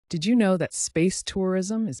Did you know that space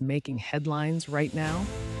tourism is making headlines right now?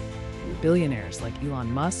 Billionaires like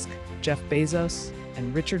Elon Musk, Jeff Bezos,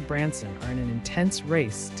 and Richard Branson are in an intense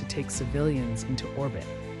race to take civilians into orbit.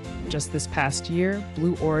 Just this past year,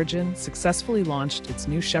 Blue Origin successfully launched its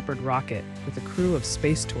New Shepard rocket with a crew of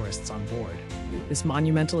space tourists on board. This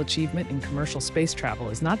monumental achievement in commercial space travel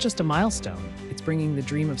is not just a milestone, it's bringing the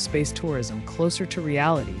dream of space tourism closer to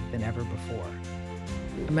reality than ever before.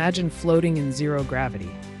 Imagine floating in zero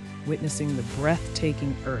gravity, witnessing the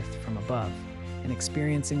breathtaking Earth from above, and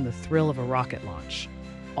experiencing the thrill of a rocket launch,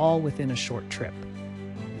 all within a short trip.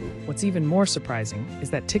 What's even more surprising is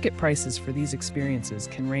that ticket prices for these experiences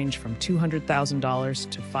can range from $200,000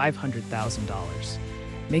 to $500,000,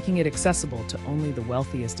 making it accessible to only the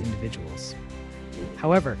wealthiest individuals.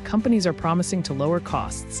 However, companies are promising to lower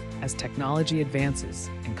costs as technology advances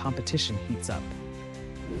and competition heats up.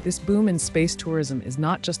 This boom in space tourism is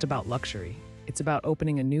not just about luxury, it's about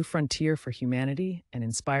opening a new frontier for humanity and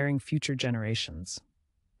inspiring future generations.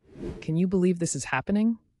 Can you believe this is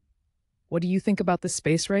happening? What do you think about this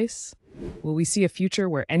space race? Will we see a future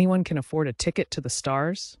where anyone can afford a ticket to the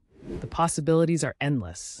stars? The possibilities are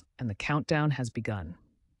endless, and the countdown has begun.